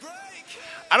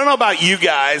I don't know about you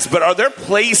guys, but are there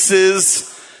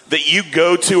places that you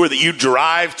go to or that you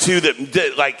drive to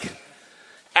that like,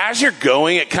 as you're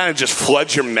going, it kind of just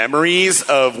floods your memories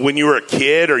of when you were a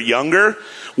kid or younger?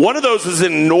 One of those is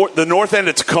in the north end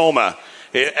of Tacoma.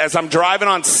 As I'm driving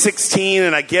on 16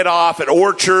 and I get off at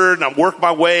Orchard and I work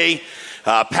my way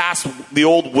past the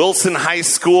old Wilson High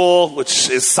School, which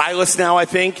is Silas now, I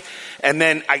think. And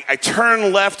then I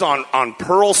turn left on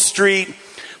Pearl Street.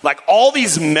 Like, all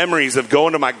these memories of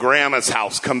going to my grandma's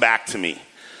house come back to me.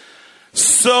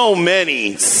 So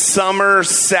many summer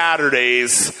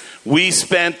Saturdays we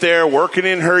spent there working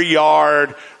in her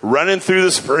yard, running through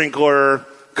the sprinkler,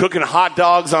 cooking hot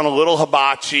dogs on a little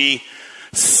hibachi.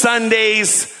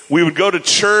 Sundays, we would go to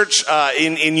church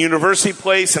in University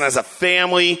Place, and as a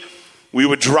family, we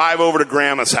would drive over to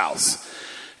Grandma's house.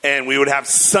 And we would have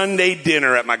Sunday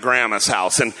dinner at my grandma's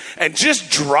house. And just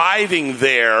driving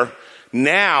there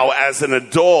now as an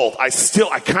adult, I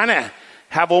kind of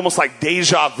have almost like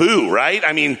deja vu, right?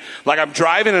 I mean, like I'm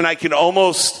driving and I can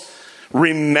almost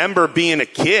remember being a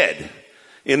kid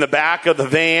in the back of the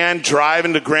van,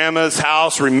 driving to grandma's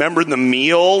house, remembering the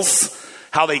meals,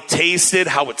 how they tasted,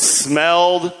 how it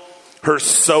smelled, her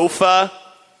sofa,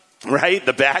 right?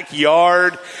 The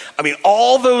backyard. I mean,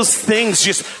 all those things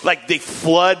just like they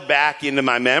flood back into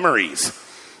my memories.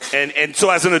 And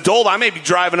so as an adult, I may be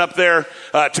driving up there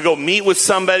to go meet with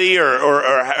somebody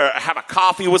or have a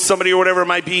coffee with somebody or whatever it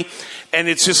might be. And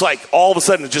it's just like all of a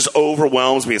sudden it just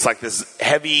overwhelms me. It's like this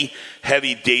heavy,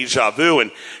 heavy deja vu.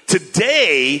 And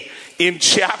today in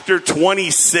chapter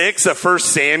 26 of 1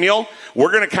 Samuel,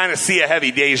 we're going to kind of see a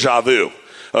heavy deja vu.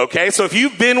 Okay, so if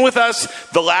you've been with us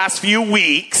the last few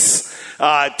weeks,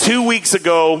 2 weeks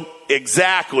ago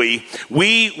exactly,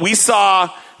 we saw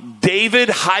David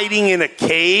hiding in a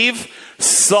cave,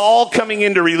 Saul coming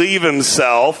in to relieve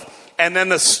himself, and then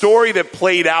the story that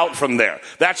played out from there.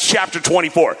 That's chapter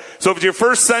 24. So if it's your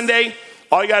first Sunday,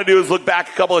 all you got to do is look back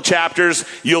a couple of chapters.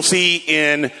 You'll see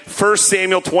in 1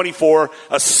 Samuel 24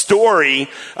 a story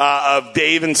of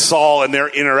David and Saul and their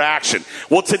interaction.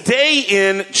 Well, today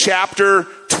in chapter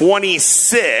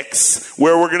 26,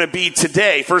 where we're going to be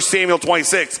today, 1 Samuel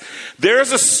 26,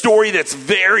 there's a story that's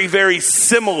very, very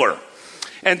similar.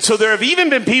 And so there have even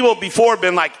been people before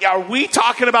been like, are we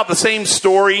talking about the same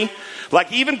story?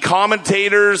 Like even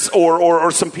commentators or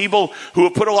some people who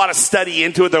have put a lot of study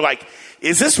into it, they're like,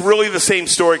 is this really the same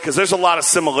story? Because there's a lot of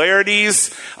similarities.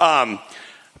 But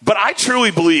I truly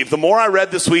believe, the more I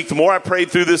read this week, the more I prayed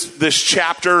through this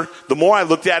chapter, the more I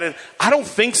looked at it, I don't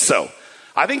think so.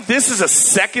 I think this is a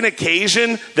second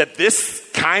occasion that this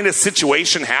kind of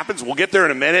situation happens. We'll get there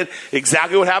in a minute,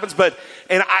 exactly what happens.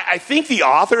 And I think the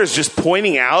author is just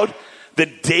pointing out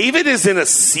that David is in a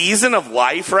season of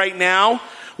life right now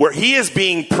where he is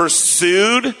being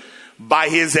pursued by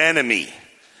his enemy.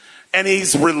 And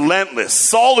he's relentless.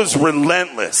 Saul is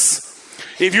relentless.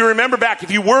 If you remember back,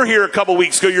 if you were here a couple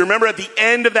weeks ago, you remember at the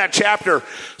end of that chapter,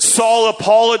 Saul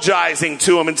apologizing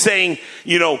to him and saying,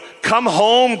 come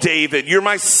home, David, you're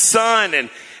my son.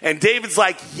 And David's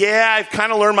like, yeah, I've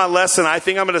kind of learned my lesson. I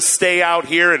think I'm going to stay out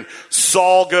here. And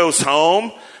Saul goes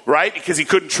home, right? Because he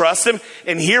couldn't trust him.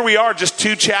 And here we are just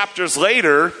 2 chapters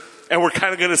later, and we're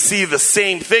kind of going to see the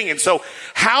same thing. And so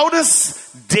how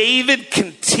does David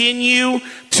continue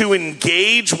to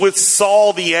engage with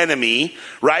Saul, the enemy,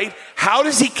 right? How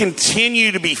does he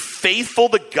continue to be faithful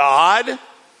to God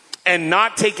and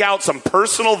not take out some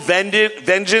personal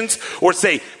vengeance or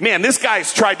say, man, this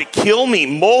guy's tried to kill me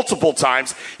multiple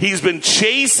times. He's been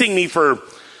chasing me for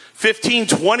 15,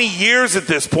 20 years at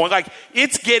this point. Like,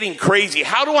 it's getting crazy.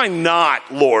 How do I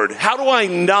not, Lord? How do I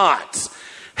not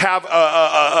have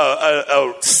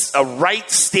a right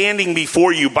standing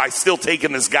before you by still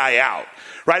taking this guy out?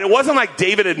 Right? It wasn't like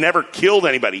David had never killed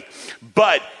anybody,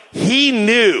 but he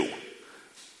knew,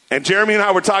 and Jeremy and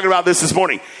I were talking about this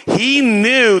morning, he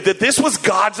knew that this was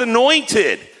God's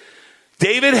anointed.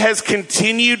 David has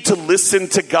continued to listen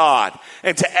to God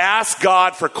and to ask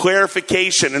God for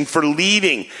clarification and for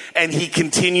leading, and he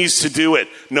continues to do it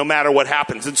no matter what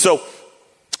happens. And so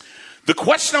the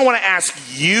question I want to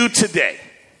ask you today,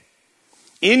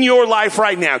 in your life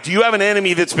right now, do you have an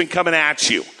enemy that's been coming at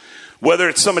you? Whether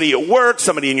it's somebody at work,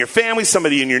 somebody in your family,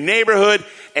 somebody in your neighborhood,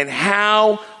 and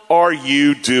how are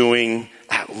you doing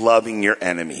at loving your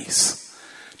enemies?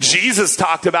 Jesus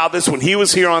talked about this when he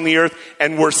was here on the earth,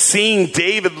 and we're seeing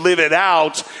David live it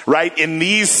out, right, in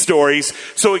these stories.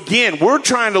 So again, we're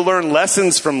trying to learn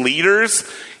lessons from leaders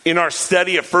in our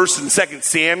study of 1 and 2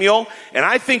 Samuel, and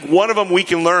I think one of them we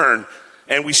can learn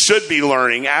and we should be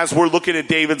learning as we're looking at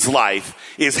David's life,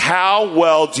 is how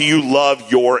well do you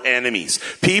love your enemies?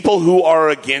 People who are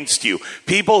against you,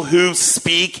 people who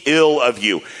speak ill of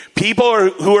you, people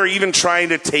who are even trying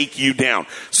to take you down.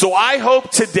 So I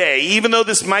hope today, even though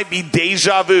this might be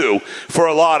deja vu for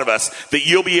a lot of us, that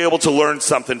you'll be able to learn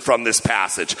something from this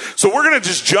passage. So we're going to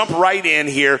just jump right in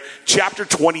here, chapter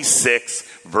 26,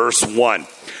 verse 1.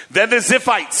 Then the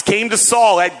Ziphites came to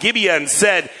Saul at Gibeah and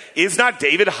said, "Is not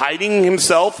David hiding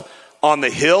himself on the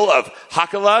hill of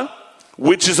Hachilah,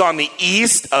 which is on the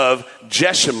east of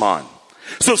Jeshimon?"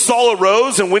 So Saul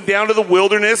arose and went down to the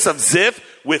wilderness of Ziph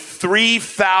with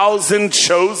 3,000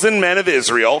 chosen men of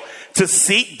Israel to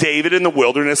seek David in the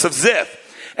wilderness of Ziph.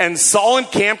 And Saul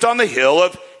encamped on the hill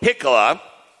of Hachilah,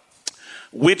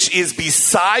 which is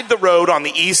beside the road on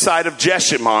the east side of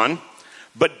Jeshimon.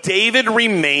 But David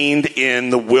remained in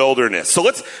the wilderness. So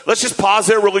let's just pause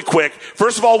there really quick.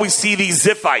 First of all, we see these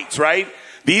Ziphites, right?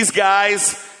 These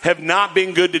guys have not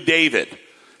been good to David.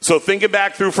 So thinking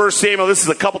back through 1 Samuel, this is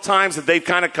a couple times that they've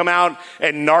kind of come out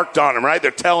and narked on him, right?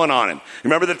 They're telling on him.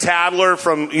 Remember the tattler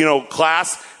from,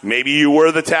 class? Maybe you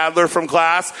were the tattler from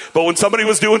class. But when somebody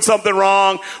was doing something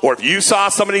wrong, or if you saw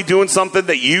somebody doing something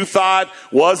that you thought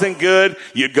wasn't good,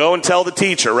 you'd go and tell the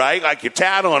teacher, right? Like you're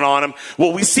tattling on him.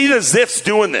 Well, we see the Ziphs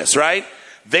doing this, right?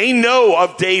 They know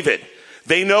of David.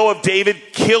 They know of David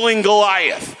killing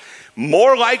Goliath.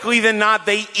 More likely than not,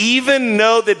 they even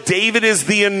know that David is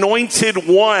the anointed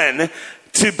one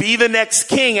to be the next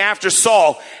king after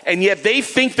Saul. And yet they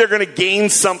think they're going to gain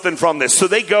something from this. So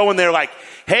they go and they're like,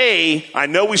 "Hey, I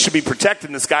know we should be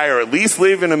protecting this guy or at least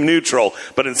leaving him neutral.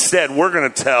 But instead, we're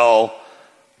going to tell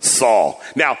Saul."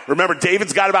 Now, remember,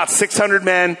 David's got about 600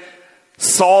 men.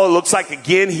 Saul, it looks like,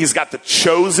 again, he's got the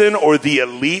chosen or the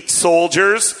elite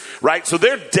soldiers, right? So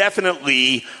they're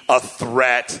definitely a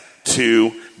threat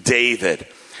to David.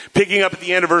 Picking up at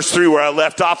the end of verse 3 where I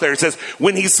left off there, it says,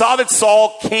 "When he saw that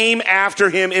Saul came after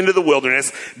him into the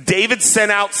wilderness, David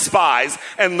sent out spies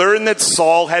and learned that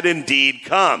Saul had indeed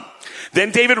come. Then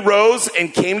David rose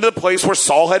and came to the place where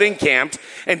Saul had encamped,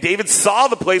 and David saw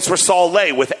the place where Saul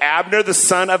lay with Abner the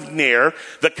son of Ner,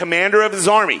 the commander of his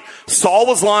army. Saul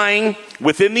was lying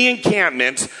within the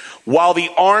encampment while the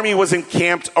army was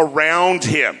encamped around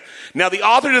him." Now, the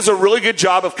author does a really good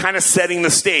job of kind of setting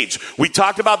the stage. We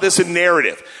talked about this in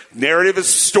narrative. Narrative is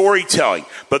storytelling,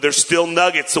 but there's still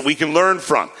nuggets that we can learn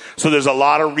from. So there's a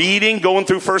lot of reading going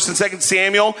through 1 and 2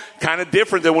 Samuel, kind of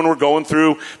different than when we're going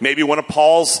through maybe one of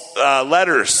Paul's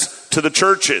letters to the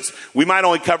churches. We might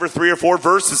only cover 3 or 4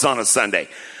 verses on a Sunday.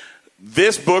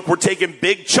 This book, we're taking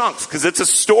big chunks because it's a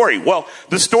story. Well,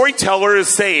 the storyteller is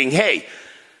saying, hey,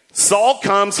 Saul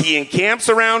comes, he encamps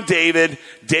around David.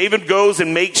 David goes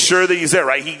and makes sure that he's there,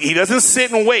 right? He doesn't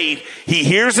sit and wait. He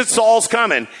hears that Saul's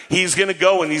coming. He's going to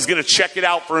go and he's going to check it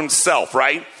out for himself,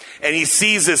 right? And he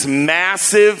sees this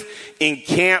massive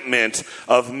encampment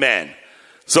of men.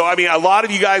 So, I mean, a lot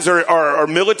of you guys are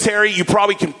military. You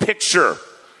probably can picture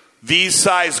these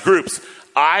size groups.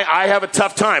 I have a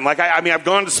tough time. Like, I've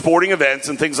gone to sporting events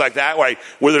and things like that,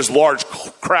 where there's large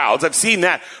crowds. I've seen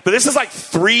that. But this is like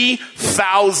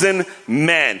 3,000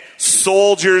 men,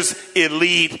 soldiers,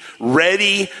 elite,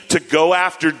 ready to go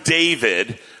after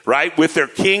David, right? With their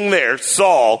king there,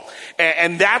 Saul.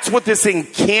 And that's what this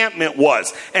encampment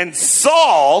was. And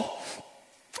Saul,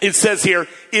 it says here,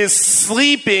 is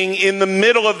sleeping in the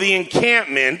middle of the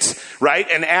encampment, right?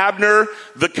 And Abner,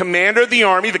 the commander of the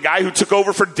army, the guy who took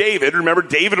over for David, remember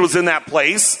David was in that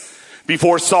place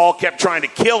before Saul kept trying to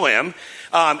kill him.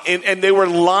 And they were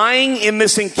lying in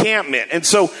this encampment. And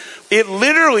so it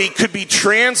literally could be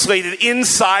translated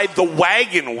inside the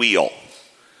wagon wheel.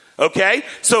 Okay?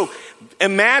 So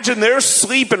imagine they're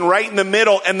sleeping right in the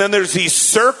middle, and then there's these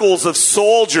circles of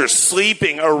soldiers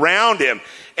sleeping around him.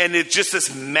 And it's just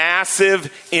this massive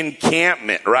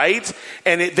encampment, right?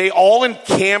 And they all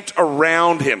encamped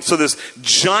around him. So this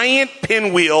giant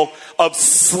pinwheel of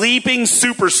sleeping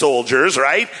super soldiers,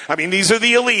 right? I mean, these are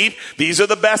the elite. These are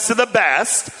the best of the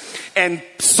best. And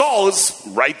Saul is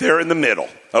right there in the middle,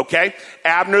 okay?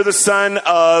 Abner, the son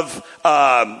of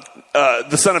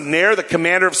Ner, the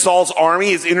commander of Saul's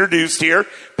army, is introduced here.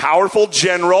 Powerful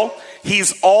general.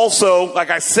 He's also, like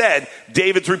I said,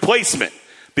 David's replacement.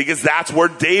 Because that's where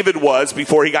David was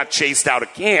before he got chased out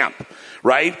of camp,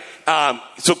 right?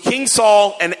 So King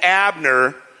Saul and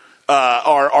Abner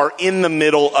are in the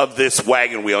middle of this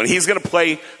wagon wheel. And he's going to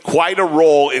play quite a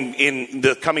role in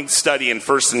the coming study in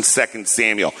 1 and 2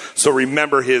 Samuel. So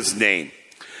remember his name.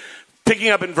 Picking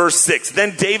up in verse 6,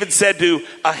 then David said to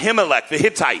Ahimelech the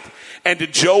Hittite and to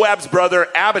Joab's brother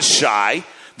Abishai,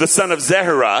 the son of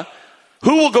Zeruiah,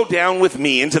 "Who will go down with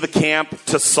me into the camp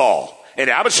to Saul?" And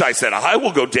Abishai said, I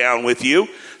will go down with you.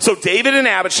 So David and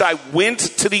Abishai went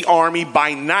to the army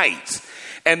by night.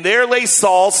 And there lay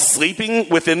Saul sleeping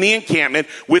within the encampment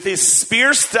with his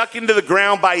spear stuck into the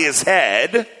ground by his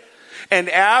head. And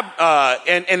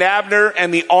Abner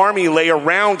and the army lay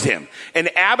around him.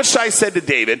 And Abishai said to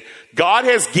David, God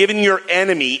has given your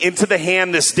enemy into the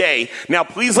hand this day. Now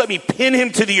please let me pin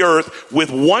him to the earth with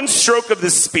one stroke of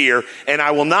this spear, and I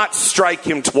will not strike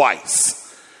him twice.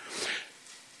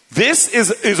 This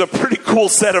is a pretty cool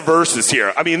set of verses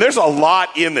here. I mean, there's a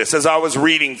lot in this as I was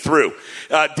reading through.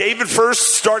 David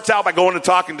first starts out by going and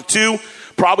talking to two,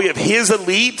 probably of his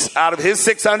elite out of his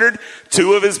 600,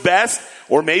 two of his best,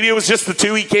 or maybe it was just the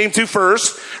two he came to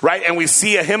first, right? And we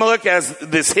see Ahimelech as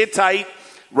this Hittite,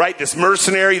 right? This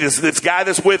mercenary, this guy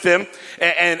that's with him,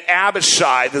 and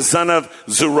Abishai, the son of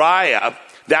Zeruiah.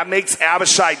 That makes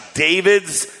Abishai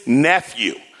David's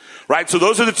nephew. Right? So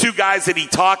those are the two guys that he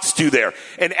talks to there.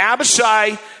 And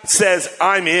Abishai says,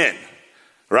 I'm in.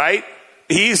 Right?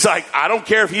 He's like, I don't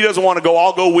care if he doesn't want to go,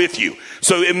 I'll go with you.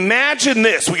 So imagine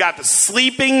this. We got the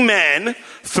sleeping men,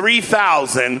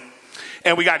 3,000,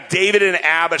 and we got David and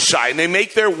Abishai. And they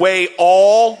make their way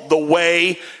all the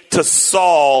way to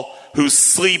Saul, who's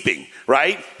sleeping.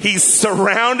 Right? He's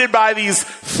surrounded by these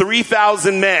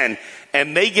 3,000 men,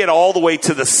 and they get all the way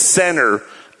to the center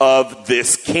of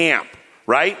this camp.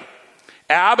 Right?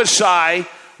 Abishai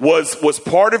was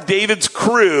part of David's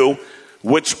crew,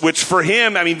 which for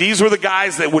him, I mean, these were the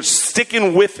guys that were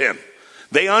sticking with him.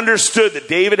 They understood that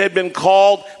David had been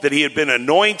called, that he had been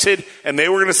anointed, and they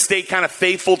were going to stay kind of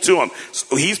faithful to him.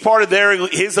 So he's part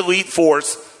of his elite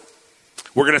force.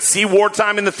 We're going to see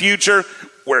wartime in the future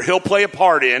where he'll play a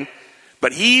part in,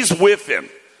 but he's with him.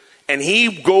 And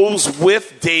he goes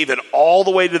with David all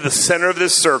the way to the center of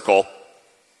this circle.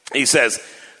 He says,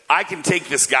 I can take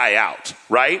this guy out,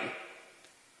 right?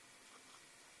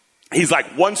 He's like,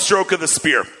 one stroke of the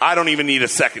spear. I don't even need a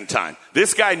second time.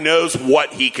 This guy knows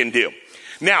what he can do.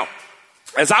 Now,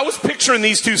 as I was picturing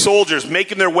these two soldiers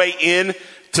making their way in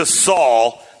to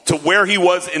Saul, to where he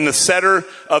was in the center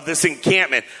of this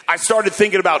encampment, I started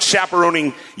thinking about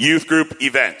chaperoning youth group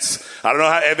events. I don't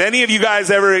know, have any of you guys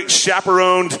ever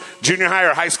chaperoned junior high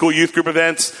or high school youth group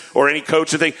events or any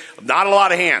coach or thing? Not a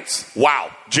lot of hands. Wow.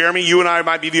 Jeremy, you and I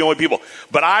might be the only people.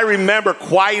 But I remember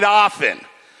quite often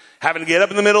having to get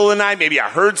up in the middle of the night. Maybe I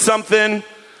heard something,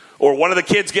 or one of the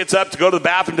kids gets up to go to the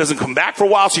bathroom, doesn't come back for a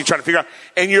while, so you're trying to figure out,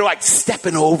 and you're like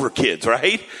stepping over kids,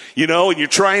 right? You know, and you're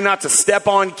trying not to step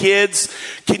on kids.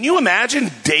 Can you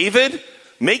imagine David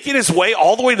making his way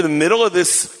all the way to the middle of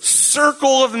this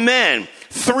circle of men,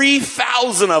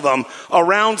 3,000 of them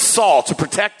around Saul to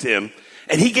protect him,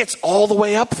 and he gets all the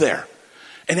way up there.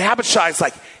 And Abishai's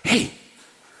like, hey,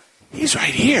 he's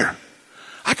right here.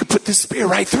 I could put this spear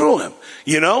right through him,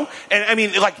 you know? And I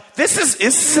mean, like, this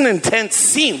is an intense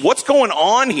scene. What's going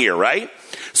on here, right?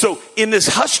 So in this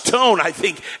hushed tone, I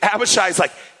think Abishai's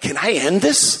like, can I end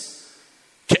this?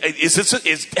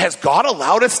 Has God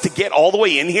allowed us to get all the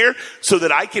way in here so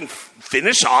that I can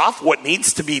finish off what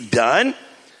needs to be done?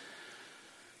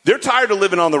 They're tired of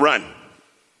living on the run.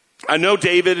 I know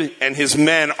David and his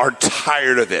men are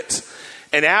tired of it.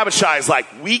 And Abishai's like,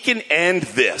 we can end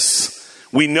this.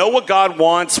 We know what God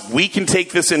wants. We can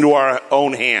take this into our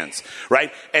own hands,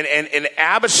 right? And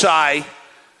Abishai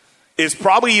is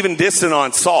probably even distant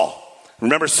on Saul.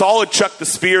 Remember, Saul had chucked the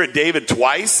spear at David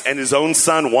twice and his own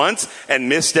son once and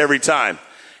missed every time.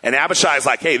 And Abishai is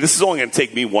like, hey, this is only going to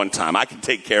take me one time. I can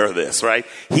take care of this, right?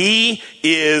 He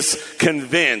is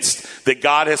convinced that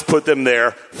God has put them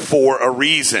there for a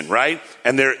reason, right?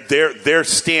 And they're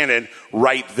standing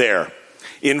right there.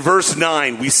 In verse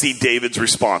 9, we see David's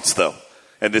response, though.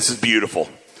 And this is beautiful.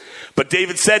 But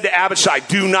David said to Abishai,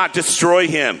 do not destroy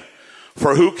him,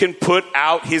 for who can put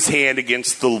out his hand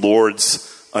against the Lord's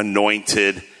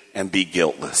anointed and be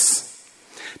guiltless?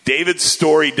 David's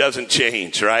story doesn't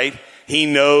change, right? He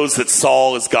knows that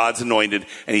Saul is God's anointed,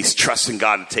 and he's trusting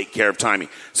God to take care of timing.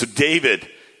 So David,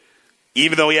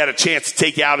 even though he had a chance to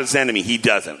take out his enemy, he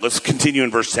doesn't. Let's continue in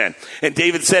verse 10. And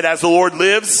David said, as the Lord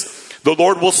lives, the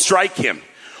Lord will strike him,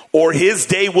 or his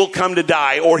day will come to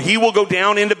die, or he will go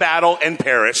down into battle and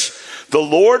perish. The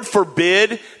Lord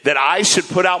forbid that I should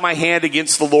put out my hand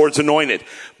against the Lord's anointed.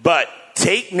 But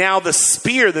take now the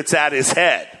spear that's at his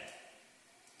head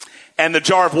and the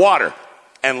jar of water,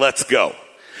 and let's go.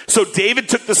 So David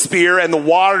took the spear and the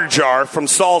water jar from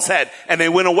Saul's head, and they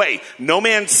went away. No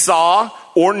man saw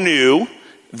or knew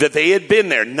that they had been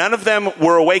there. None of them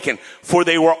were awakened, for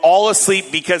they were all asleep,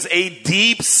 because a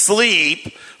deep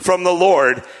sleep from the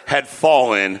Lord had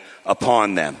fallen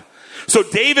upon them. So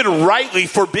David rightly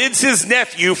forbids his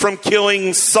nephew from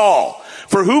killing Saul.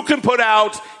 For who can put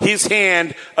out his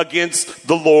hand against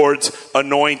the Lord's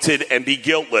anointed and be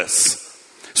guiltless?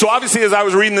 So obviously, as I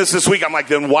was reading this week, I'm like,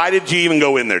 then why did you even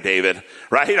go in there, David?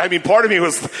 Right? I mean, part of me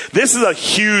was, this is a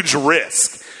huge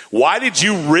risk. Why did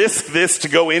you risk this to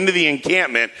go into the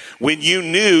encampment when you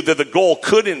knew that the goal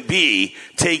couldn't be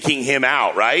taking him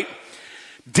out, right?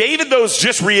 David, though, is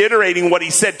just reiterating what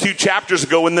he said 2 chapters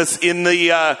ago in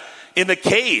the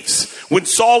caves. When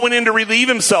Saul went in to relieve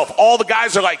himself, all the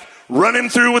guys are like, run him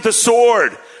through with a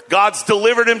sword. God's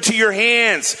delivered him to your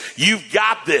hands. You've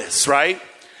got this, right?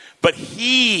 But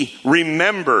he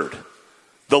remembered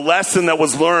the lesson that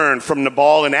was learned from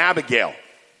Nabal and Abigail.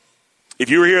 If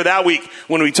you were here that week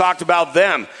when we talked about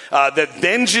them, that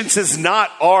vengeance is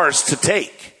not ours to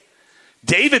take.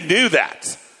 David knew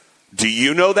that. Do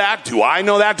you know that? Do I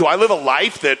know that? Do I live a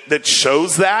life that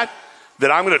shows that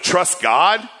I'm going to trust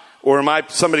God? Or am I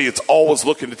somebody that's always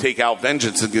looking to take out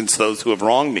vengeance against those who have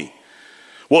wronged me?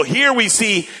 Well, here we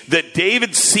see that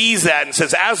David sees that and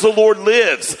says, as the Lord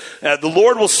lives, the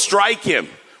Lord will strike him.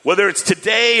 Whether it's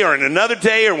today or in another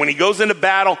day or when he goes into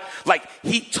battle, like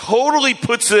he totally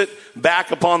puts it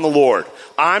back upon the Lord.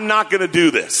 I'm not going to do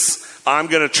this. I'm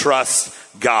going to trust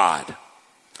God.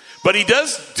 But he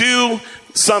does do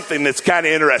something that's kind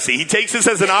of interesting. He takes this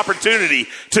as an opportunity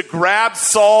to grab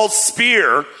Saul's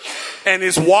spear and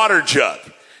his water jug.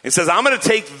 And says, I'm going to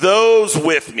take those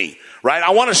with me, right?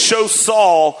 I want to show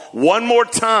Saul one more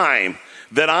time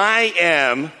that I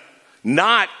am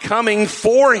not coming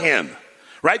for him,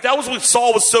 right? That was what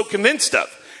Saul was so convinced of.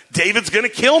 David's going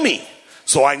to kill me,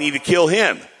 so I need to kill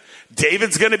him.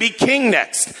 David's going to be king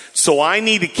next, so I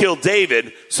need to kill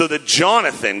David so that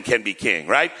Jonathan can be king,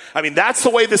 right? I mean, that's the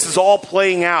way this is all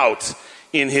playing out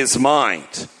in his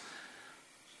mind.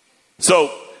 So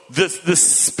the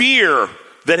spear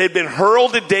that had been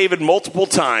hurled at David multiple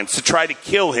times to try to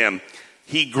kill him,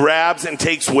 he grabs and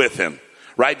takes with him,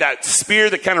 right? That spear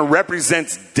that kind of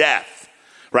represents death,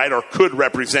 right? Or could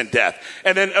represent death.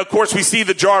 And then, of course, we see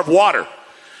the jar of water.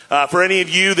 For any of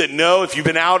you that know, if you've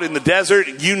been out in the desert,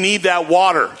 you need that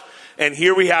water. And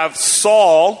here we have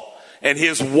Saul and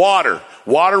his water.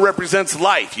 Water represents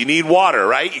life. You need water,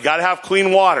 right? You got to have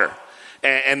clean water.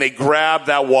 And they grab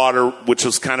that water, which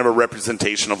was kind of a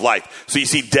representation of life. So you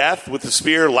see death with the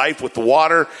spear, life with the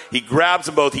water. He grabs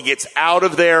them both. He gets out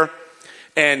of there.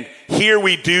 And here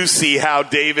we do see how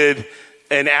David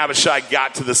and Abishai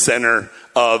got to the center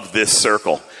of this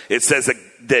circle. It says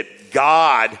that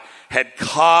God had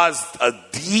caused a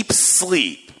deep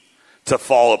sleep to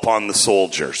fall upon the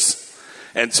soldiers.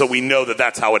 And so we know that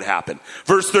that's how it happened.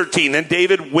 Verse 13, then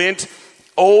David went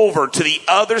over to the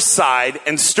other side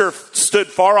and stood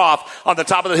far off on the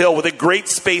top of the hill with a great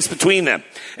space between them.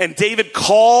 And David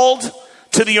called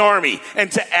to the army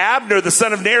and to Abner, the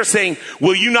son of Ner, saying,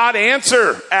 will you not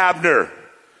answer, Abner?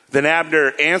 Then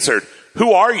Abner answered,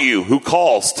 who are you who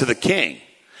calls to the king?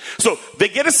 So they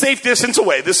get a safe distance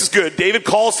away. This is good. David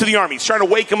calls to the army. He's trying to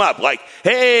wake them up. Like,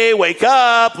 hey, wake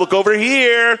up. Look over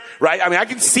here. Right? I mean, I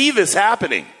can see this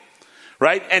happening.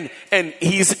 Right? And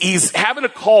he's having to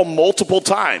call multiple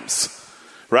times.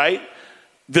 Right?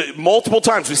 Multiple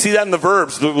times. We see that in the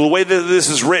verbs. The way that this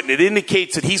is written, it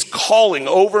indicates that he's calling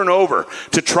over and over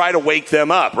to try to wake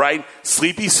them up. Right?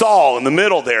 Sleepy Saul in the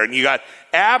middle there. And you got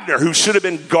Abner, who should have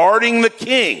been guarding the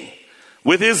king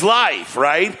with his life,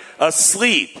 right?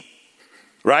 Asleep,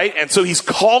 right? And so he's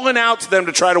calling out to them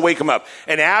to try to wake him up.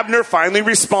 And Abner finally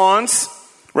responds,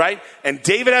 right? And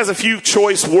David has a few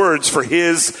choice words for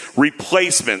his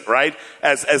replacement, right?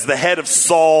 As the head of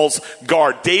Saul's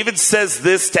guard. David says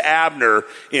this to Abner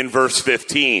in verse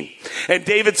 15. And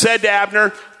David said to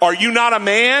Abner, are you not a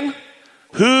man?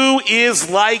 Who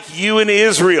is like you in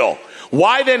Israel?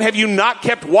 Why then have you not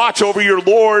kept watch over your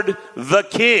Lord the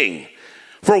king?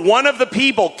 For one of the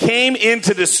people came in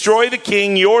to destroy the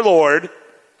king, your Lord.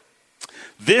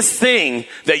 This thing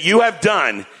that you have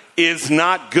done is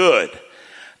not good.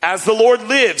 As the Lord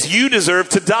lives, you deserve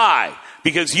to die,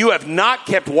 because you have not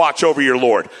kept watch over your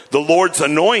Lord, the Lord's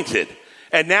anointed.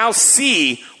 And now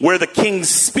see where the king's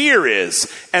spear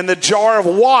is and the jar of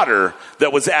water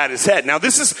that was at his head. Now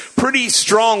this is pretty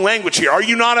strong language here. Are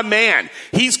you not a man?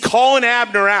 He's calling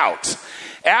Abner out.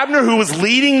 Abner, who was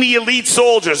leading the elite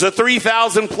soldiers, the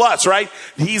 3,000 plus, right?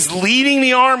 He's leading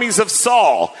the armies of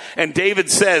Saul. And David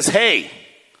says, hey,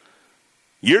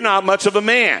 you're not much of a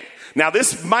man. Now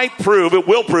this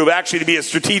will prove actually to be a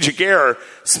strategic error,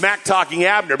 smack talking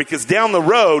Abner, because down the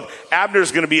road,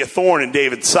 Abner's going to be a thorn in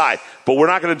David's side. But we're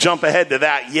not going to jump ahead to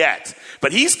that yet.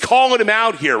 But he's calling him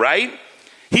out here, right?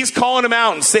 He's calling him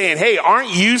out and saying, hey,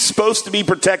 aren't you supposed to be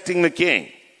protecting the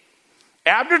king?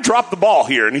 Abner dropped the ball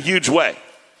here in a huge way.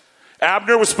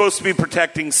 Abner was supposed to be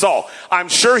protecting Saul. I'm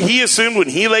sure he assumed when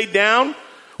he laid down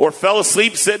or fell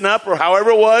asleep sitting up or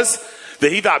however it was,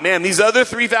 that he thought, man, these other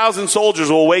 3,000 soldiers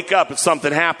will wake up if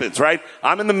something happens, right?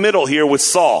 I'm in the middle here with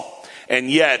Saul. And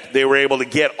yet they were able to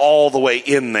get all the way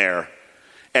in there.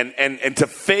 And to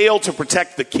fail to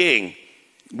protect the king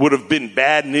would have been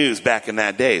bad news back in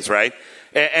that days, right?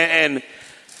 And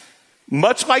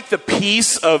much like the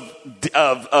piece of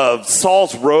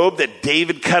Saul's robe that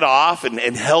David cut off and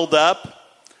held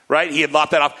up, right? He had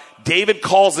lopped that off. David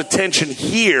calls attention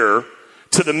here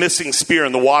to the missing spear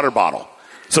in the water bottle.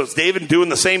 So is David doing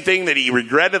the same thing that he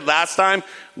regretted last time?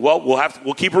 Well,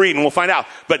 we'll keep reading. We'll find out.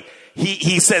 But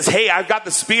he says, hey, I've got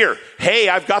the spear. Hey,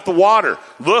 I've got the water.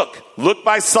 Look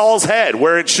by Saul's head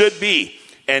where it should be.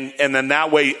 And then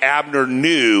that way Abner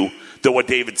knew that what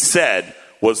David said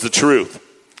was the truth.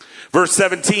 Verse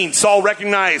 17, Saul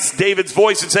recognized David's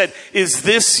voice and said, is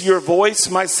this your voice,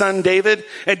 my son David?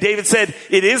 And David said,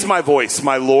 it is my voice,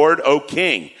 my Lord, O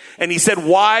king. And he said,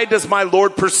 why does my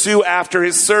Lord pursue after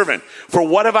his servant? For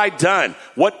what have I done?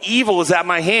 What evil is at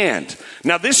my hand?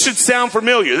 Now this should sound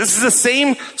familiar. This is the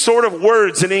same sort of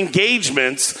words and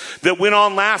engagements that went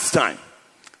on last time,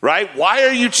 right? Why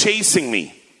are you chasing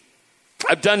me?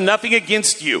 I've done nothing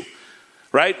against you,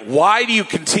 right? Why do you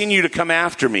continue to come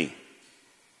after me?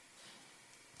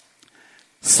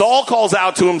 Saul calls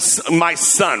out to him, my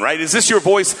son, right? Is this your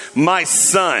voice? My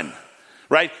son,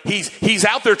 right? He's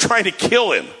out there trying to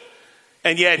kill him.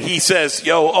 And yet he says,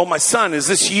 my son, is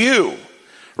this you?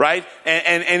 Right?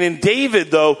 And in David,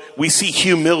 though, we see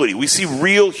humility. We see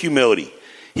real humility.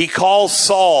 He calls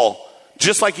Saul,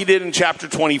 just like he did in chapter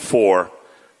 24,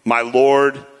 my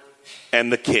Lord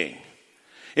and the king.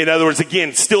 In other words,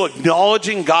 again, still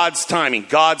acknowledging God's timing,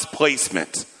 God's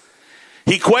placement.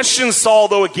 He questions Saul,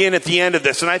 though, again at the end of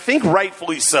this, and I think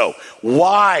rightfully so.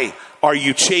 Why are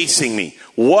you chasing me?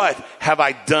 What have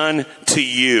I done to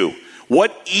you?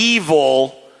 What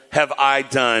evil have I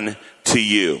done to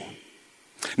you?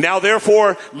 Now,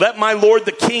 therefore, let my Lord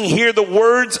the king hear the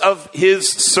words of his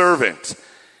servant.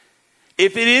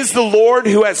 If it is the Lord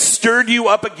who has stirred you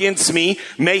up against me,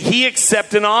 may he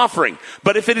accept an offering.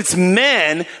 But if it is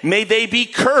men, may they be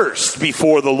cursed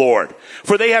before the Lord.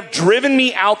 For they have driven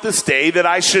me out this day that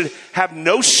I should have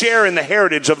no share in the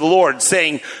heritage of the Lord,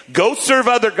 saying, go serve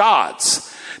other gods.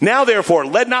 Now, therefore,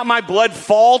 let not my blood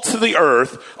fall to the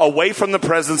earth away from the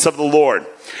presence of the Lord.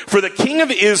 For the king of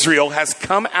Israel has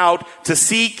come out to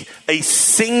seek a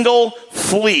single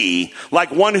flea,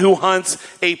 like one who hunts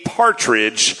a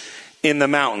partridge in the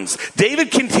mountains.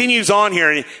 David continues on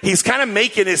here, and he's kind of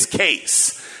making his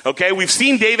case. Okay, we've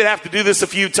seen David have to do this a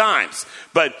few times,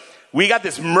 but we got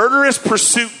this murderous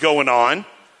pursuit going on.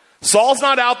 Saul's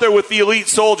not out there with the elite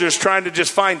soldiers trying to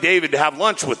just find David to have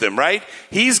lunch with him, right?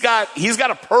 He's got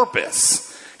a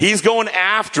purpose. He's going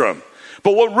after him.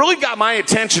 But what really got my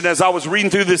attention as I was reading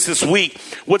through this week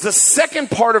was the second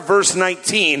part of verse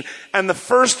 19 and the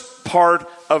first part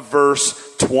of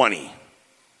verse 20.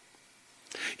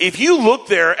 If you look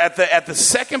there at the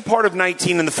second part of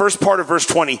 19 and the first part of verse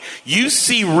 20, you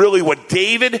see really what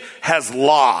David has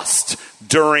lost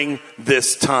during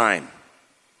this time.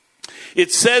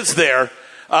 It says there,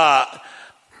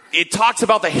 it talks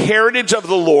about the heritage of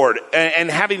the Lord and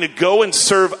having to go and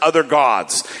serve other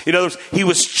gods. In other words, he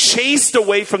was chased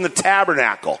away from the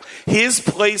tabernacle, his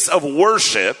place of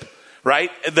worship,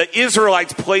 right? The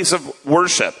Israelites' place of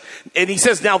worship. And he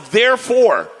says, now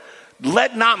therefore,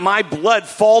 let not my blood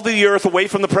fall to the earth away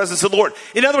from the presence of the Lord.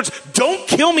 In other words, don't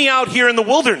kill me out here in the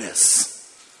wilderness.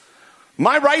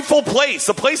 My rightful place,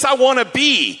 the place I want to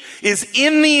be, is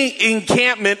in the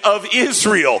encampment of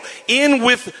Israel, in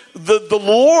with the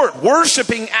Lord,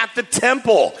 worshiping at the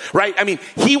temple, right? I mean,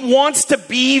 he wants to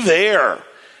be there.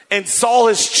 And Saul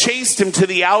has chased him to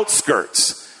the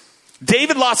outskirts.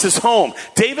 David lost his home.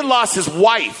 David lost his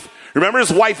wife. Remember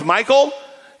his wife, Michal,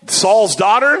 Saul's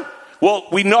daughter? Well,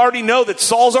 we already know that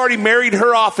Saul's already married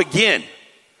her off again.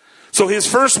 So his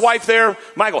first wife there,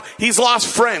 Michal, he's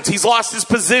lost friends, he's lost his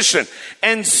position,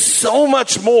 and so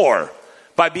much more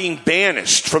by being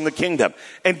banished from the kingdom.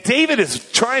 And David is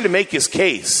trying to make his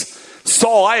case.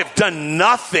 Saul, I have done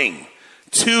nothing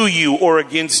to you or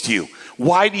against you.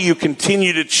 Why do you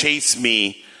continue to chase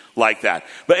me like that?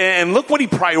 And look what he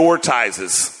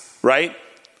prioritizes, right?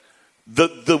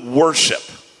 The worship.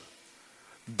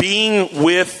 Being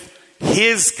with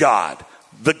his God,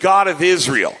 the God of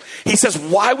Israel. He says,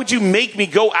 why would you make me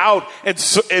go out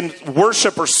and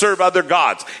worship or serve other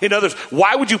gods? In other words,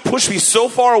 why would you push me so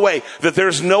far away that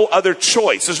there's no other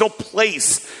choice? There's no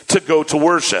place to go to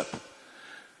worship.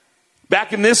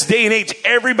 Back in this day and age,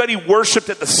 everybody worshiped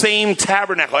at the same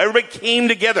tabernacle. Everybody came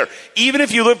together. Even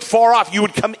if you lived far off, you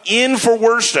would come in for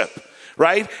worship,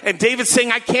 right? And David's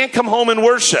saying, I can't come home and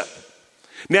worship.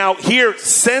 Now here,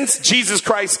 since Jesus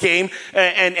Christ came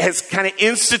and has kind of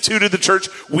instituted the church,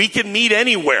 we can meet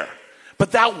anywhere.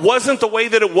 But that wasn't the way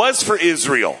that it was for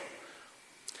Israel.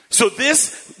 So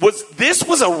this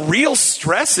was a real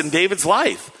stress in David's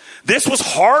life. This was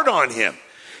hard on him.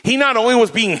 He not only was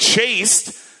being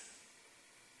chased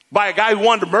by a guy who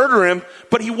wanted to murder him,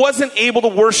 but he wasn't able to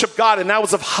worship God, and that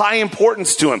was of high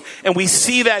importance to him. And we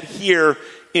see that here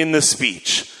in the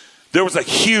speech. There was a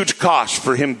huge cost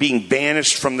for him being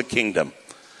banished from the kingdom.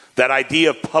 That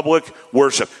idea of public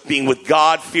worship, being with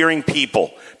God-fearing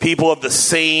people of the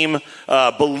same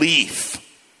belief.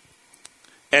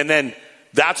 And then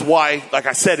that's why, like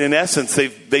I said, in essence,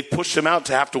 they pushed him out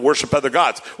to have to worship other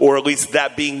gods, or at least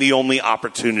that being the only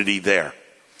opportunity there.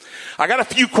 I got a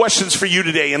few questions for you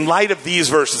today in light of these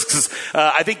verses, because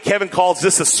I think Kevin calls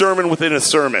this a sermon within a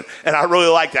sermon, and I really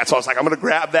like that. So I was like, I'm going to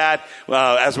grab that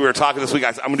as we were talking this week.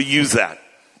 I'm going to use that.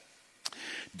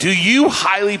 Do you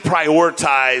highly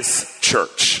prioritize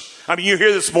church? I mean, you're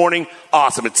here this morning.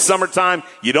 Awesome. It's summertime.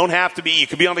 You don't have to be. You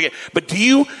could be on vacation. But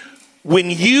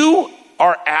when you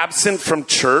are absent from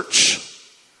church,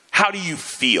 how do you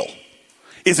feel?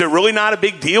 Is it really not a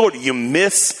big deal, or do you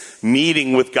miss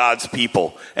meeting with God's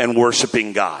people and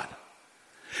worshiping God?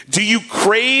 Do you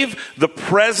crave the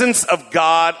presence of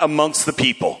God amongst the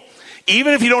people?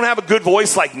 Even if you don't have a good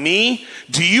voice like me,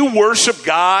 do you worship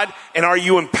God, and are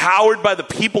you empowered by the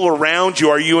people around you?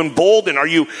 Are you emboldened? Are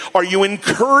you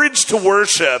encouraged to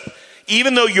worship,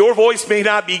 even though your voice may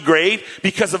not be great,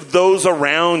 because of those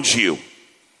around you?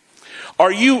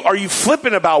 Are you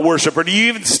flippant about worship, or do you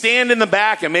even stand in the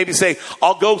back and maybe say,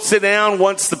 I'll go sit down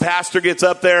once the pastor gets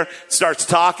up there, starts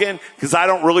talking, because I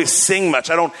don't really sing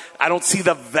much. I don't see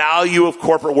the value of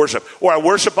corporate worship. Or I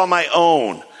worship on my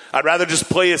own. I'd rather just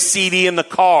play a CD in the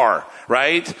car,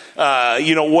 right?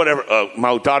 Whatever.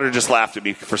 My daughter just laughed at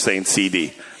me for saying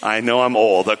CD. I know I'm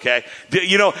old, okay?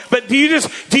 But do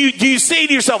you say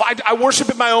to yourself, I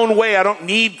worship in my own way. I don't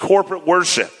need corporate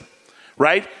worship,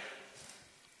 right?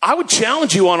 I would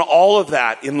challenge you on all of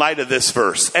that in light of this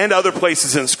verse and other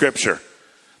places in Scripture.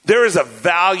 There is a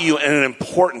value and an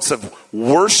importance of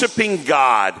worshiping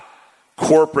God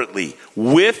corporately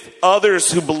with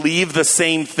others who believe the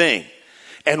same thing.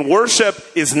 And worship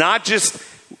is not just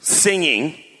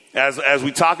singing, as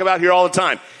we talk about here all the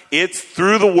time. It's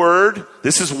through the Word.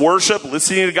 This is worship,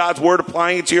 listening to God's Word,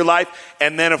 applying it to your life,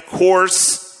 and then, of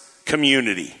course,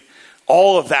 community.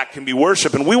 All of that can be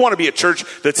worship, and we want to be a church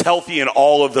that's healthy in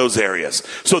all of those areas.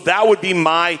 So that would be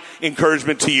my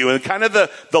encouragement to you. And kind of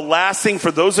the last thing for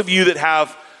those of you that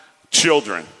have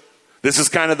children, this is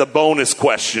kind of the bonus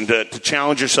question to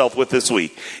challenge yourself with this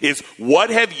week, is what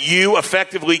have you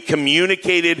effectively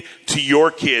communicated to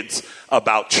your kids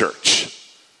about church?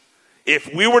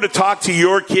 If we were to talk to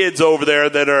your kids over there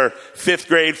that are 5th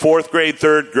grade, 4th grade,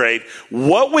 3rd grade,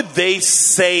 what would they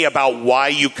say about why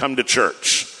you come to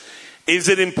church? Is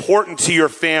it important to your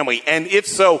family? And if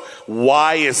so,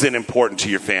 why is it important to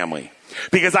your family?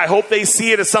 Because I hope they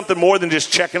see it as something more than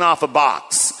just checking off a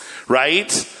box,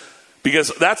 right? Because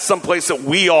that's someplace that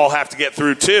we all have to get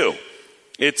through too.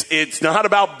 It's not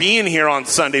about being here on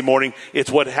Sunday morning.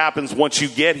 It's what happens once you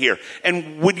get here.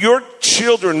 And would your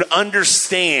children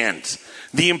understand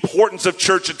the importance of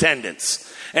church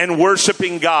attendance and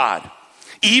worshiping God,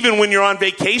 even when you're on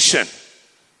vacation?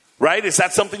 Right? Is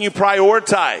that something you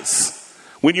prioritize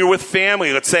when you're with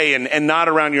family, let's say, and not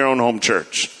around your own home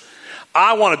church?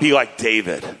 I want to be like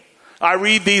David. I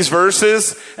read these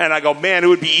verses and I go, man, it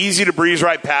would be easy to breeze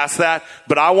right past that,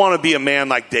 but I want to be a man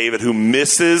like David who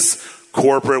misses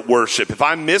corporate worship. If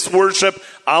I miss worship,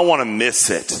 I want to miss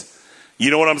it.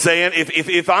 You know what I'm saying?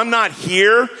 If I'm not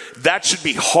here, that should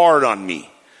be hard on me,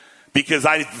 because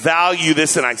I value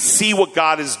this and I see what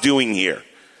God is doing here,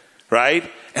 right?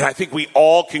 And I think we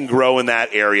all can grow in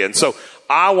that area. And so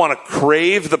I want to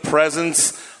crave the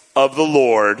presence of the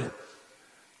Lord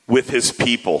with his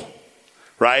people,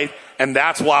 right? And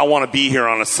that's why I want to be here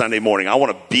on a Sunday morning. I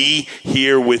want to be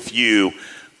here with you,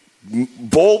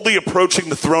 boldly approaching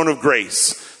the throne of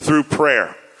grace through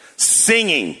prayer,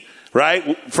 singing,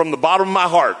 right, from the bottom of my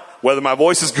heart, whether my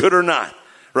voice is good or not.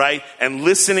 Right? And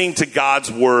listening to God's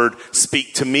word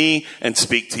speak to me and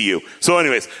speak to you. So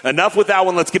anyways, enough with that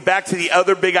one. Let's get back to the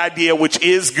other big idea, which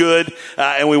is good.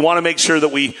 And we want to make sure that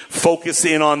we focus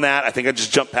in on that. I think I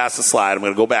just jumped past the slide. I'm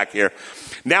going to go back here.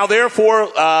 Now, therefore,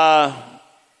 I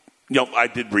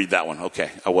did read that one. Okay.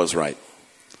 I was right.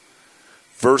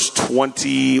 Verse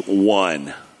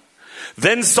 21.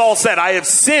 Then Saul said, I have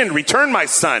sinned. Return, my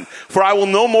son, for I will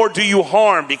no more do you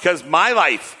harm, because my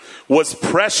life was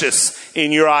precious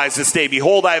in your eyes this day.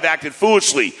 Behold, I have acted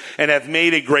foolishly and have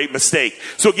made a great mistake.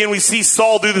 So again, we see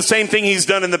Saul do the same thing he's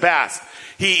done in the past.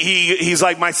 He's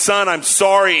like, my son, I'm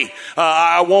sorry.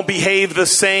 I won't behave the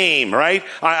same, right?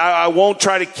 I won't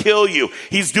try to kill you.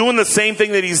 He's doing the same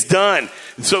thing that he's done.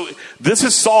 So this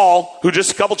is Saul, who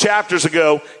just a couple chapters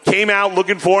ago came out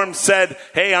looking for him, said,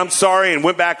 hey, I'm sorry, and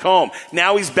went back home.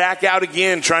 Now he's back out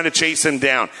again trying to chase him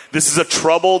down. This is a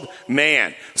troubled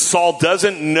man. Saul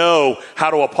doesn't know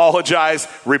how to apologize,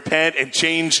 repent, and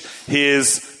change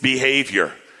his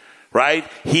behavior. Right?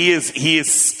 He is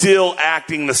still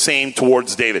acting the same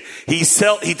towards David. He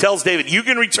tells David, you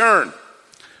can return.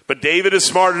 But David is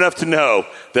smart enough to know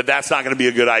that that's not going to be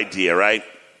a good idea, right?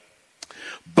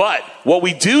 But what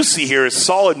we do see here is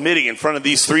Saul admitting in front of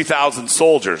these 3,000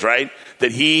 soldiers, right,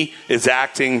 that he is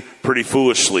acting pretty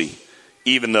foolishly,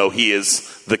 even though he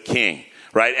is the king,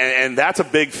 right? And that's a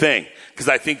big thing, because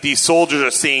I think these soldiers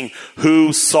are seeing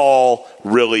who Saul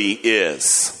really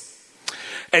is.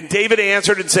 And David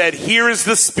answered and said, here is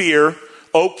the spear,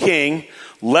 O king.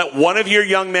 Let one of your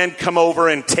young men come over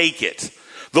and take it.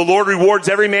 The Lord rewards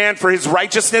every man for his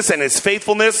righteousness and his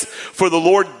faithfulness, for the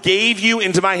Lord gave you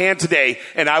into my hand today,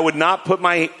 and I would not put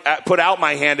out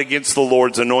my hand against the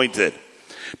Lord's anointed.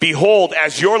 Behold,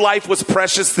 as your life was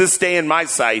precious this day in my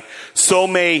sight, so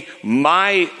may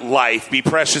my life be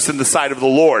precious in the sight of the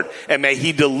Lord, and may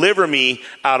he deliver me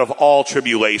out of all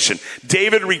tribulation.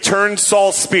 David returned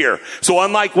Saul's spear. So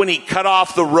unlike when he cut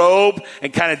off the robe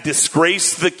and kind of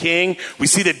disgraced the king, we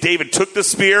see that David took the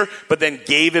spear, but then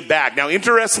gave it back. Now,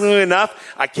 interestingly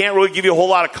enough, I can't really give you a whole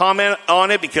lot of comment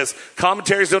on it, because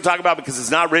commentaries don't talk about it because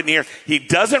it's not written here. He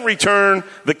doesn't return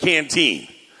the canteen.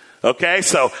 Okay,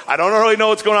 so I don't really know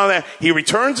what's going on there. He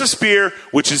returns a spear,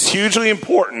 which is hugely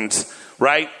important,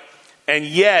 right? And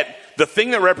yet, the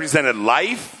thing that represented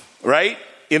life, right,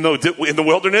 in the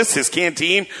wilderness, his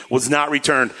canteen, was not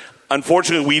returned.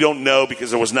 Unfortunately, we don't know, because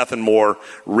there was nothing more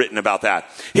written about that.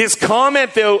 His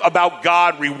comment, though, about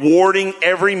God rewarding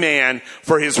every man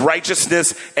for his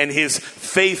righteousness and his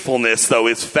faithfulness, though,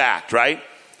 is fact, right?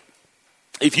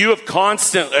 If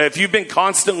you've been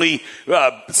constantly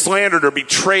slandered or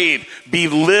betrayed,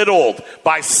 belittled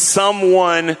by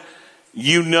someone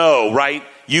you know, right?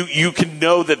 You can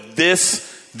know that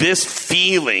this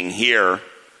feeling here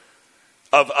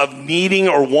of needing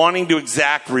or wanting to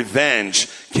exact revenge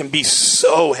can be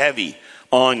so heavy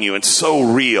on you and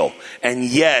so real. And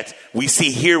yet, we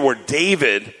see here where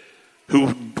David,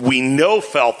 who we know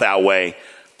felt that way,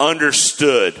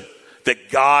 understood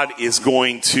that God is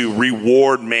going to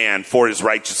reward man for his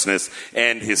righteousness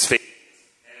and his faith.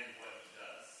 And what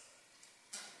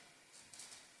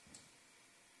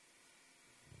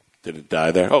he does. Did it die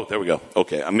there? Oh, there we go.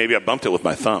 Okay, maybe I bumped it with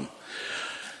my thumb.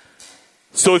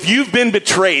 So if you've been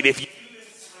betrayed, if you've been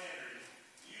slandered,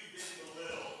 you've been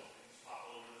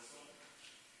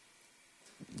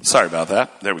belittled. Sorry about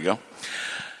that. There we go.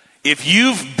 If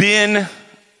you've been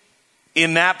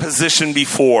in that position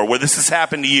before, where this has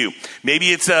happened to you,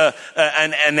 maybe it's an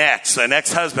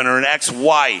ex-husband or an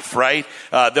ex-wife, right,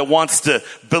 that wants to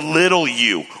belittle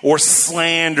you or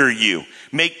slander you,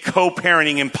 make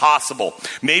co-parenting impossible.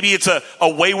 Maybe it's a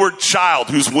wayward child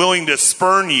who's willing to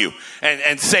spurn you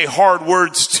and say hard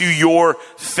words to your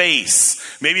face.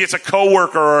 Maybe it's a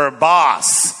coworker or a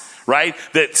boss, right,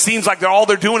 that seems like all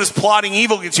they're doing is plotting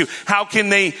evil against you. How can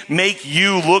they make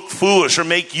you look foolish or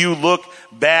make you look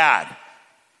bad?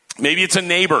 Maybe it's a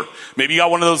neighbor. Maybe you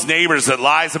got one of those neighbors that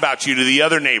lies about you to the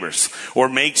other neighbors or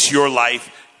makes your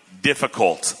life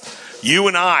difficult. You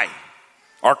and I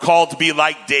are called to be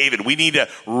like David. We need to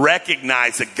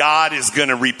recognize that God is going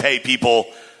to repay people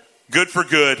good for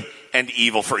good and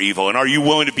evil for evil. And are you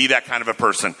willing to be that kind of a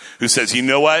person who says, you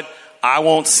know what? I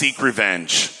won't seek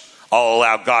revenge. I'll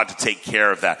allow God to take care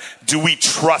of that. Do we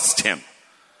trust him?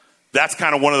 That's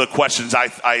kind of one of the questions I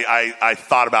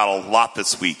thought about a lot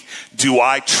this week. Do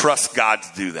I trust God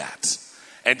to do that?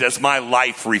 And does my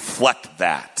life reflect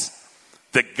that?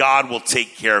 That God will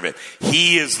take care of it.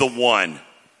 He is the one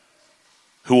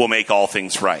who will make all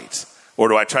things right. Or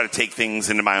do I try to take things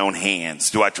into my own hands?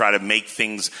 Do I try to make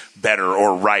things better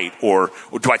or right? Or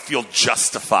do I feel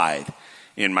justified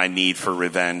in my need for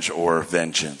revenge or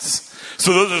vengeance?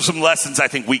 So those are some lessons I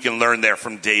think we can learn there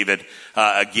from David.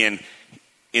 Again,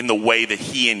 in the way that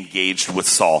he engaged with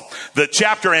Saul. The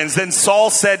chapter ends, then Saul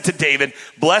said to David,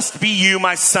 blessed be you,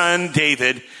 my son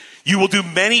David. You will do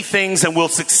many things and will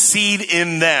succeed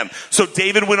in them. So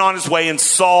David went on his way and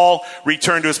Saul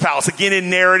returned to his palace. Again, in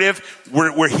narrative,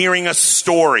 we're hearing a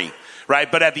story, right?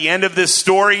 But at the end of this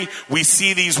story, we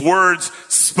see these words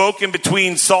spoken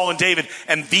between Saul and David,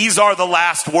 and these are the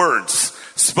last words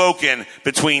spoken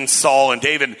between Saul and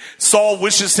David. Saul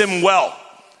wishes him well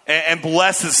and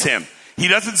blesses him. He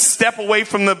doesn't step away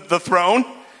from the throne,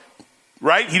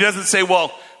 right? He doesn't say,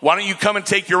 well, why don't you come and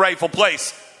take your rightful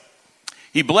place?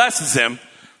 He blesses him.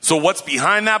 So what's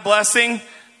behind that blessing?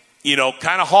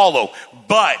 Kind of hollow.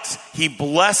 But he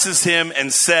blesses him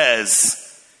and says,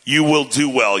 you will do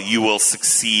well. You will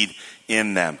succeed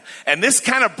in them. And this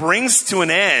kind of brings to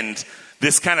an end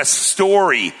this kind of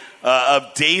story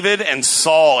of David and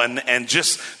Saul and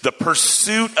just the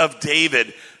pursuit of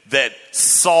David that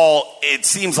Saul, it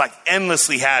seems like,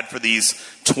 endlessly had for these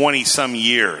 20-some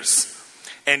years.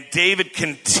 And David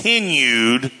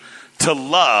continued to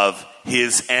love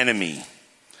his enemy.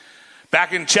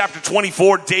 Back in chapter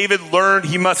 24, David learned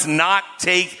he must not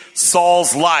take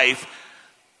Saul's life,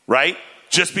 right?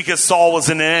 Just because Saul was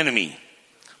an enemy.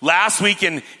 Last week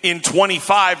in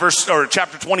 25,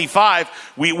 chapter 25,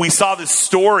 we saw this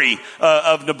story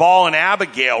of Nabal and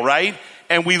Abigail, right?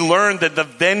 And we learned that the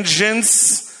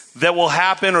vengeance that will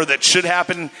happen or that should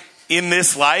happen in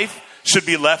this life should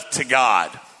be left to God.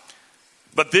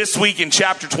 But this week in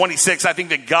chapter 26, I think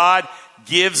that God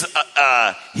gives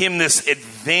him this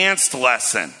advanced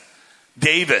lesson.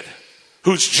 David,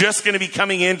 who's just going to be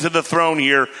coming into the throne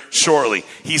here shortly,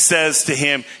 he says to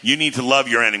him, you need to love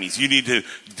your enemies. You need to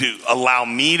allow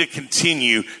me to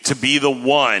continue to be the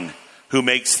one who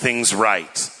makes things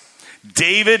right.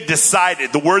 David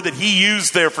decided, the word that he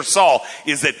used there for Saul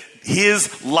is that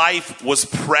his life was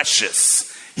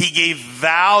precious. He gave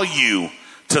value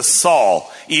to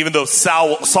Saul, even though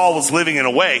Saul was living in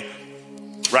a way,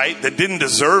 right, that didn't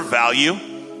deserve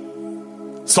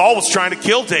value. Saul was trying to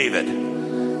kill David.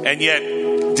 And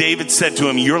yet David said to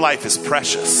him, your life is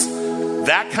precious.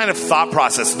 That kind of thought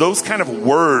process, those kind of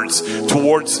words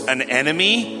towards an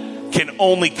enemy can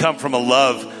only come from a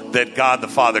love that God the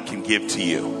Father can give to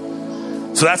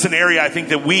you. So that's an area I think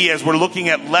that we, as we're looking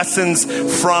at lessons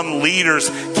from leaders,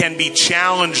 can be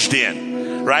challenged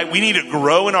in, right? We need to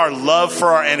grow in our love for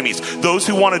our enemies. Those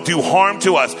who want to do harm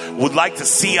to us, would like to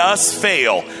see us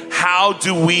fail. How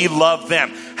do we love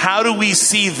them? How do we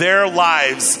see their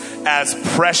lives as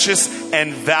precious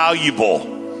and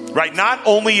valuable, right? Not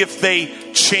only if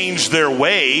they change their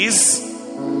ways,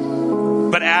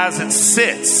 but as it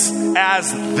sits,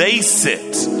 as they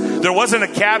sit. There wasn't a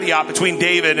caveat between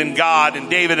David and God and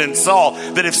David and Saul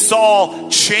that if Saul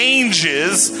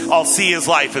changes, I'll see his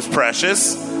life as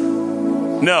precious.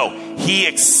 No, he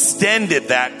extended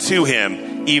that to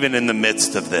him even in the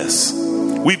midst of this.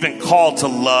 We've been called to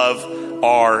love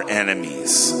our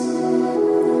enemies.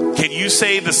 Can you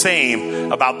say the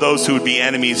same about those who would be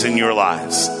enemies in your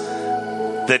lives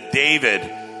that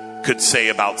David could say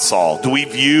about Saul? Do we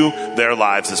view their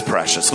lives as precious?